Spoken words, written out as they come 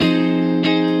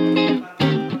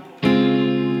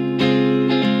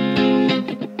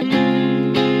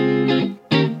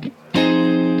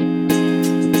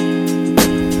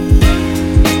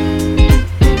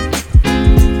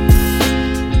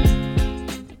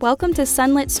Welcome to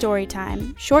Sunlit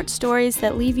Storytime, short stories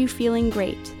that leave you feeling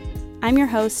great. I'm your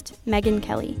host, Megan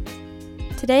Kelly.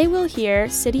 Today we'll hear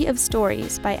City of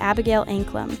Stories by Abigail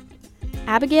Anklam.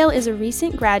 Abigail is a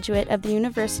recent graduate of the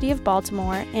University of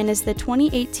Baltimore and is the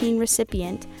 2018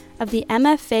 recipient of the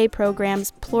MFA program's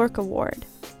Plork Award.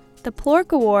 The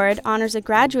Plork Award honors a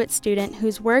graduate student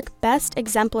whose work best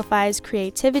exemplifies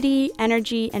creativity,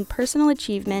 energy, and personal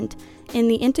achievement in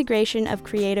the integration of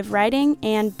creative writing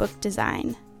and book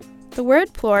design. The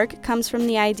word plork comes from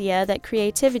the idea that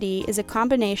creativity is a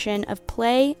combination of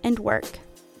play and work.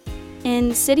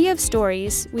 In City of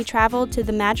Stories, we traveled to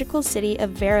the magical city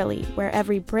of Verily, where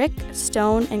every brick,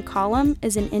 stone, and column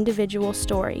is an individual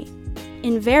story.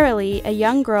 In Verily, a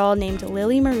young girl named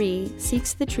Lily Marie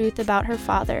seeks the truth about her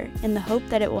father in the hope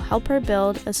that it will help her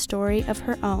build a story of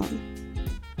her own.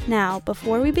 Now,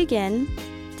 before we begin,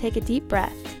 take a deep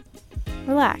breath,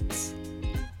 relax,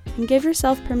 and give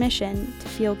yourself permission to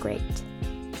feel great.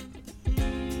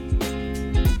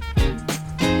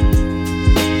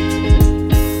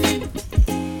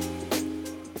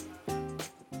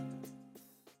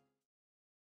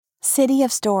 City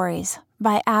of Stories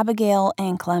by Abigail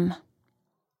Anklam.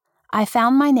 I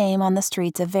found my name on the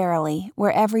streets of Verily,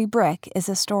 where every brick is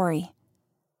a story.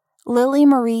 Lily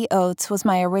Marie Oates was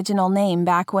my original name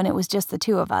back when it was just the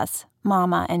two of us,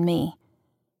 Mama and me.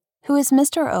 "Who is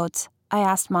Mr. Oates?" I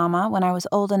asked Mama when I was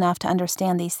old enough to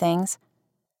understand these things.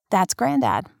 "That's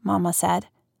Granddad," Mama said.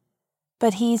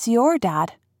 "But he's your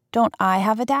dad. Don't I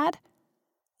have a dad?"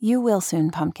 "You will soon,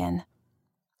 Pumpkin."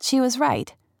 She was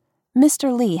right.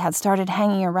 Mr. Lee had started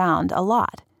hanging around a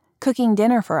lot, cooking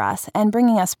dinner for us and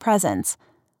bringing us presents,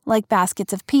 like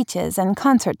baskets of peaches and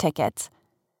concert tickets.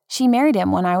 She married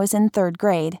him when I was in 3rd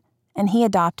grade, and he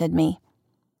adopted me.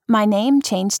 My name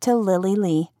changed to Lily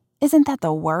Lee. Isn't that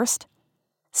the worst?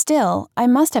 Still, I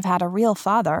must have had a real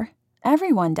father.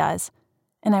 Everyone does.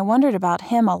 And I wondered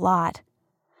about him a lot.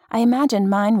 I imagined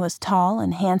mine was tall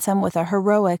and handsome with a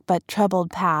heroic but troubled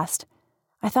past.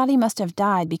 I thought he must have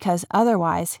died because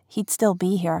otherwise he'd still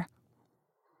be here.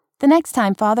 The next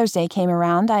time Father's Day came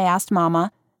around, I asked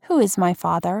Mama, "Who is my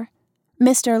father?"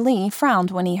 Mr. Lee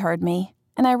frowned when he heard me,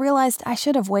 and I realized I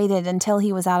should have waited until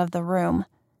he was out of the room.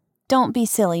 "Don't be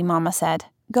silly," Mama said.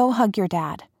 "Go hug your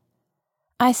dad."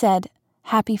 I said,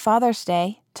 "Happy Father's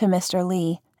Day," to Mr.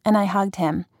 Lee, and I hugged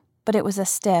him, but it was a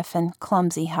stiff and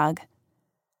clumsy hug.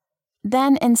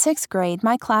 Then, in 6th grade,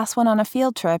 my class went on a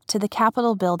field trip to the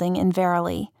Capitol building in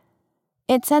Verily.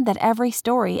 It said that every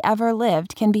story ever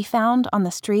lived can be found on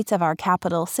the streets of our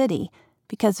capital city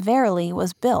because Verily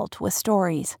was built with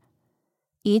stories.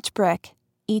 Each brick,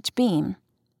 each beam,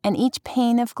 and each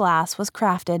pane of glass was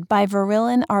crafted by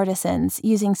Verillian artisans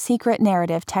using secret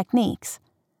narrative techniques.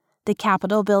 The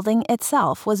Capitol building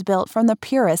itself was built from the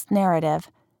purest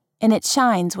narrative, and it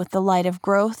shines with the light of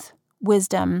growth,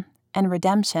 wisdom, and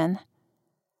redemption.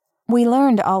 We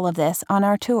learned all of this on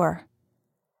our tour.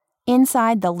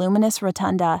 Inside the luminous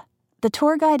rotunda, the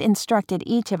tour guide instructed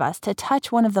each of us to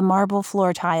touch one of the marble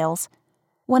floor tiles.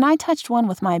 When I touched one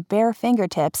with my bare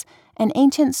fingertips, an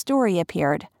ancient story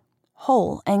appeared,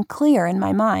 whole and clear in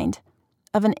my mind,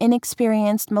 of an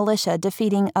inexperienced militia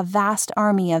defeating a vast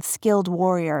army of skilled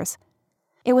warriors.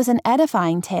 It was an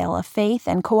edifying tale of faith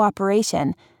and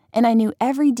cooperation, and I knew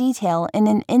every detail in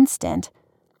an instant.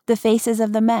 The faces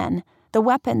of the men, the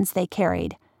weapons they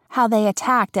carried, how they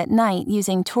attacked at night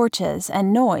using torches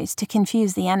and noise to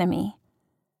confuse the enemy.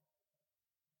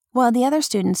 While the other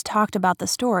students talked about the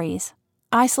stories,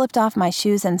 I slipped off my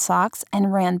shoes and socks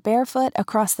and ran barefoot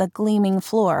across the gleaming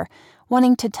floor,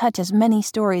 wanting to touch as many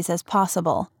stories as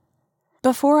possible.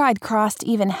 Before I'd crossed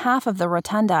even half of the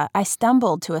rotunda, I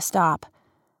stumbled to a stop.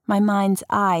 My mind's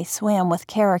eye swam with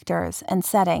characters and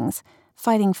settings,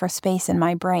 fighting for space in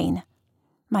my brain.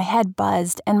 My head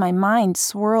buzzed and my mind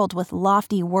swirled with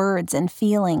lofty words and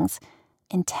feelings: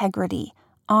 integrity,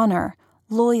 honor,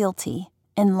 loyalty,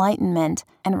 enlightenment,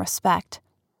 and respect.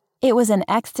 It was an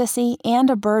ecstasy and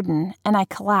a burden, and I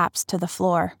collapsed to the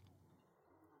floor.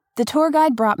 The tour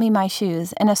guide brought me my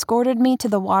shoes and escorted me to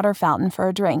the water fountain for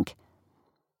a drink.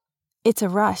 "It's a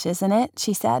rush, isn't it?"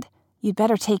 she said. "You'd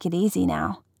better take it easy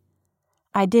now."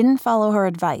 I didn't follow her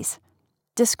advice.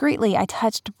 Discreetly, I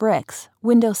touched bricks,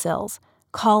 windowsills,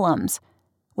 columns,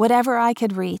 whatever I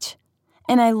could reach,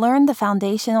 and I learned the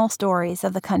foundational stories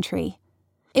of the country.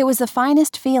 It was the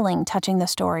finest feeling touching the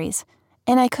stories,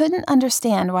 and I couldn't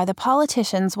understand why the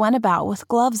politicians went about with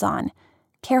gloves on,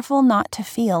 careful not to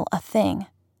feel a thing.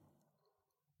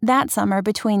 That summer,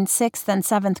 between 6th and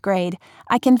 7th grade,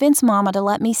 I convinced Mama to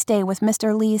let me stay with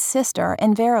Mr. Lee's sister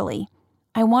in Verily.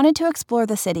 I wanted to explore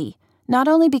the city, Not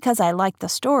only because I liked the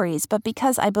stories, but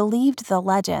because I believed the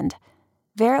legend.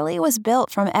 Verily was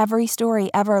built from every story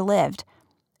ever lived,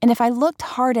 and if I looked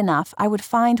hard enough, I would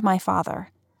find my father.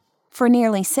 For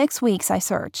nearly 6 weeks I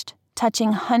searched,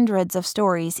 touching hundreds of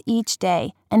stories each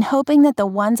day and hoping that the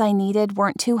ones I needed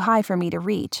weren't too high for me to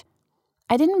reach.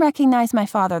 I didn't recognize my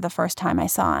father the first time I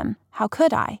saw him. How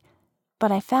could I?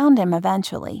 But I found him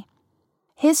eventually.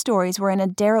 His stories were in a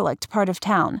derelict part of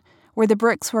town, where the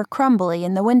bricks were crumbly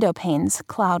and the window panes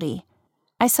cloudy.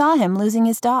 I saw him losing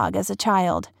his dog as a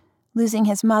child, losing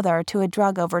his mother to a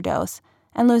drug overdose,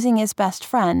 and losing his best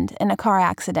friend in a car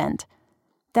accident.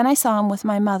 Then I saw him with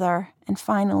my mother and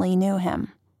finally knew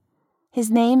him. His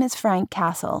name is Frank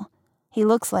Castle. He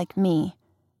looks like me.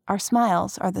 Our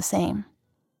smiles are the same.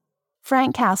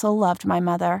 Frank Castle loved my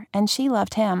mother, and she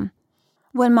loved him.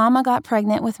 When Mama got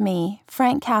pregnant with me,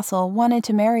 Frank Castle wanted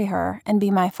to marry her and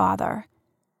be my father.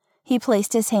 He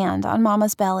placed his hand on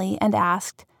Mama's belly and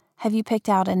asked, "Have you picked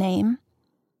out a name?"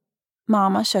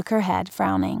 Mama shook her head,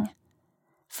 frowning.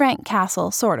 Frank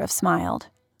Castle sort of smiled.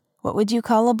 "What would you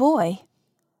call a boy?"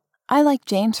 "I like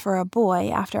James for a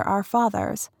boy after our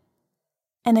fathers."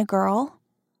 "And a girl?"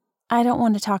 "I don't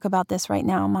want to talk about this right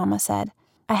now," Mama said.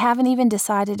 "I haven't even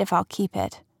decided if I'll keep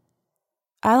it."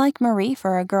 "I like Marie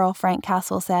for a girl," Frank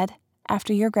Castle said,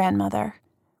 "after your grandmother."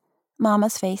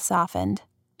 Mama's face softened,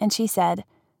 and she said,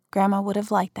 "Grandma would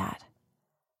have liked that."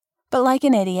 But like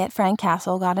an idiot, Frank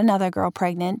Castle got another girl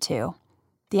pregnant, too.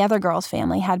 The other girl's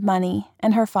family had money,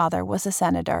 and her father was a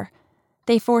senator.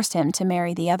 They forced him to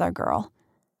marry the other girl.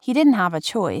 He didn't have a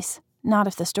choice, not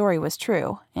if the story was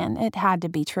true, and it had to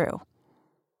be true.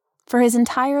 For his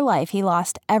entire life, he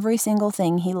lost every single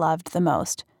thing he loved the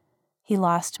most. He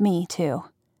lost me, too.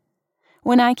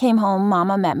 When I came home,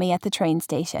 Mama met me at the train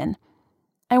station.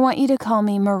 "I want you to call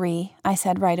me Marie," I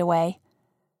said right away.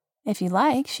 "If you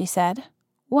like," she said.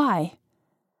 "Why?"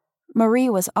 Marie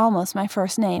was almost my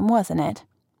first name, wasn't it?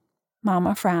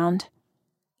 Mama frowned.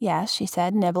 "Yes," she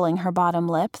said, nibbling her bottom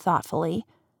lip thoughtfully.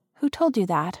 "Who told you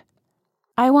that?"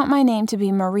 "I want my name to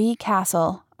be Marie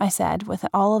Castle," I said, with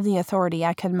all of the authority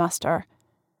I could muster.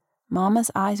 Mama's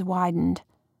eyes widened.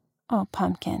 "Oh,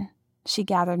 Pumpkin." She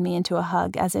gathered me into a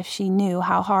hug as if she knew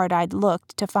how hard I'd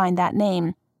looked to find that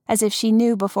name, as if she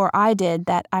knew before I did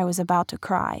that I was about to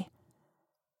cry.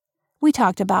 We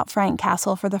talked about Frank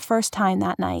Castle for the first time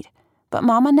that night, but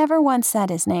Mama never once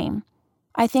said his name.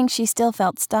 I think she still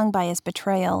felt stung by his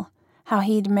betrayal, how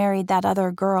he'd married that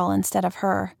other girl instead of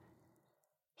her.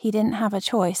 "He didn't have a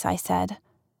choice," I said.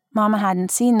 Mama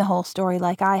hadn't seen the whole story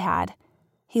like I had.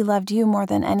 "He loved you more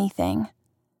than anything."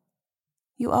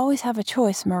 "You always have a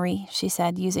choice, Marie," she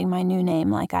said, using my new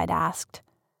name like I'd asked.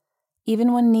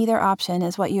 "Even when neither option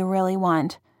is what you really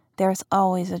want, there's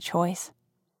always a choice."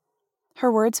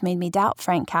 Her words made me doubt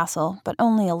Frank Castle, but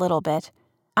only a little bit.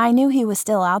 I knew he was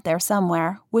still out there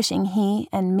somewhere, wishing he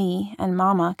and me and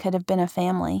Mama could have been a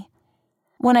family.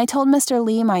 When I told Mr.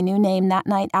 Lee my new name that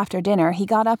night after dinner, he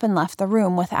got up and left the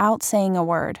room without saying a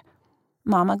word.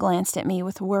 Mama glanced at me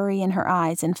with worry in her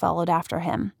eyes and followed after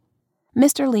him.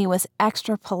 Mr. Lee was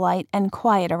extra polite and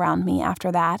quiet around me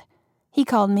after that. He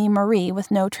called me Marie with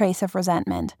no trace of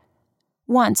resentment.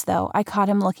 Once, though, I caught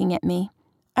him looking at me.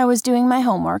 I was doing my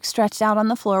homework, stretched out on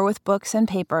the floor with books and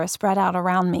paper spread out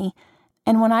around me,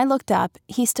 and when I looked up,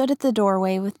 he stood at the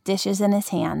doorway with dishes in his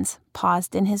hands,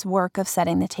 paused in his work of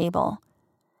setting the table.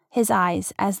 His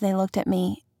eyes, as they looked at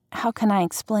me, how can I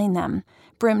explain them,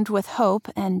 brimmed with hope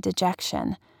and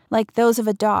dejection, like those of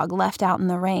a dog left out in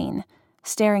the rain,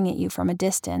 staring at you from a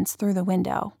distance through the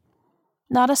window.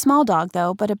 Not a small dog,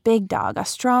 though, but a big dog, a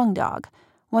strong dog,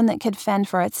 one that could fend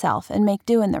for itself and make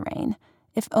do in the rain,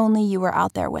 if only you were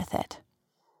out there with it.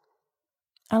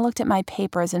 I looked at my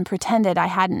papers and pretended I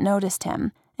hadn't noticed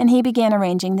him, and he began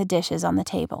arranging the dishes on the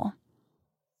table.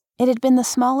 It had been the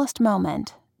smallest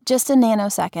moment, just a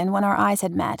nanosecond when our eyes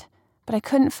had met, but I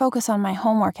couldn't focus on my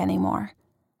homework anymore.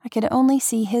 I could only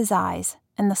see his eyes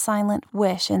and the silent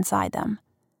wish inside them.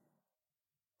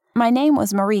 My name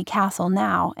was Marie Castle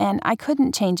now, and I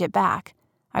couldn't change it back.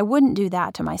 I wouldn't do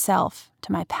that to myself,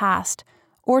 to my past,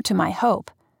 or to my hope.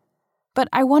 But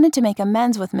I wanted to make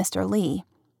amends with Mr. Lee,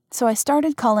 so I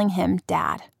started calling him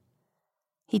Dad.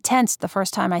 He tensed the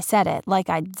first time I said it, like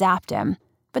I'd zapped him,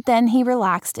 but then he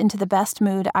relaxed into the best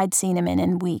mood I'd seen him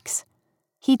in weeks.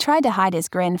 He tried to hide his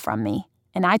grin from me,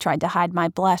 and I tried to hide my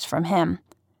blush from him.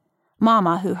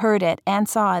 Mama, who heard it and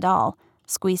saw it all,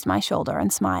 squeezed my shoulder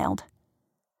and smiled.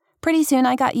 Pretty soon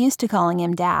I got used to calling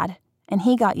him Dad, and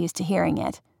he got used to hearing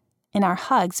it, and our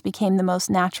hugs became the most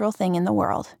natural thing in the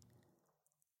world.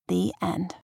 The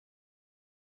end.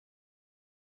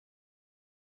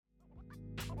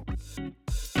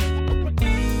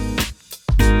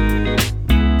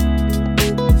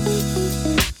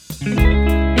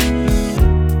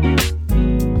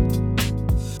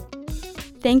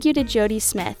 thank you to Jody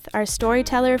Smith, our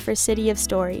storyteller for City of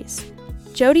Stories.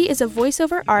 Jody is a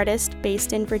voiceover artist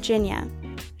based in Virginia.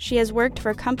 She has worked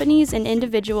for companies and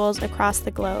individuals across the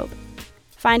globe.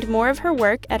 Find more of her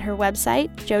work at her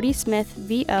website,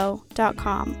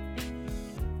 jodysmithvo.com.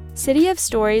 City of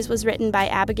Stories was written by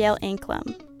Abigail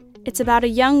Anklam. It's about a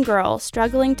young girl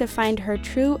struggling to find her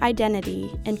true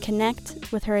identity and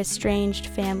connect with her estranged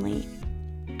family.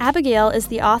 Abigail is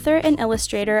the author and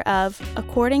illustrator of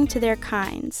According to Their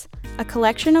Kinds, a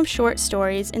collection of short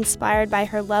stories inspired by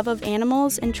her love of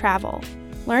animals and travel.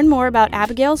 Learn more about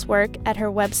Abigail's work at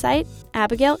her website,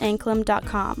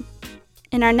 abigailanklam.com.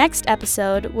 In our next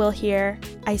episode, we'll hear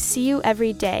I See You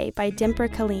Every Day by Dimpra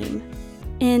Kaleem.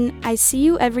 In I See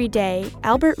You Every Day,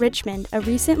 Albert Richmond, a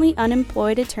recently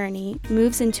unemployed attorney,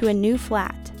 moves into a new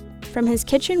flat. From his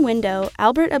kitchen window,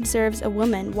 Albert observes a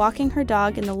woman walking her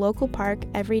dog in the local park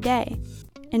every day.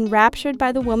 Enraptured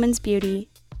by the woman's beauty,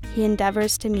 he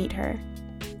endeavors to meet her.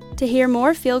 To hear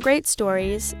more Feel Great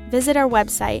stories, visit our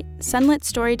website,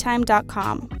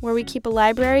 sunlitstorytime.com, where we keep a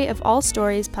library of all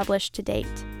stories published to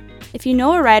date. If you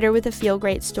know a writer with a Feel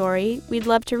Great story, we'd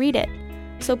love to read it.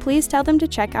 So please tell them to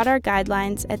check out our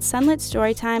guidelines at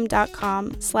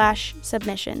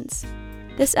sunlitstorytime.com/submissions.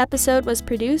 This episode was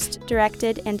produced,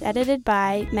 directed, and edited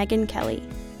by Megan Kelly.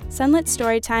 Sunlit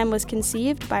Storytime was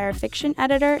conceived by our fiction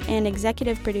editor and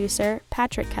executive producer,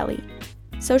 Patrick Kelly.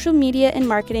 Social media and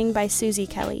marketing by Susie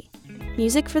Kelly.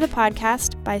 Music for the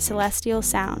podcast by Celestial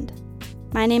Sound.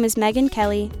 My name is Megan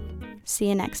Kelly. See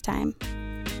you next time.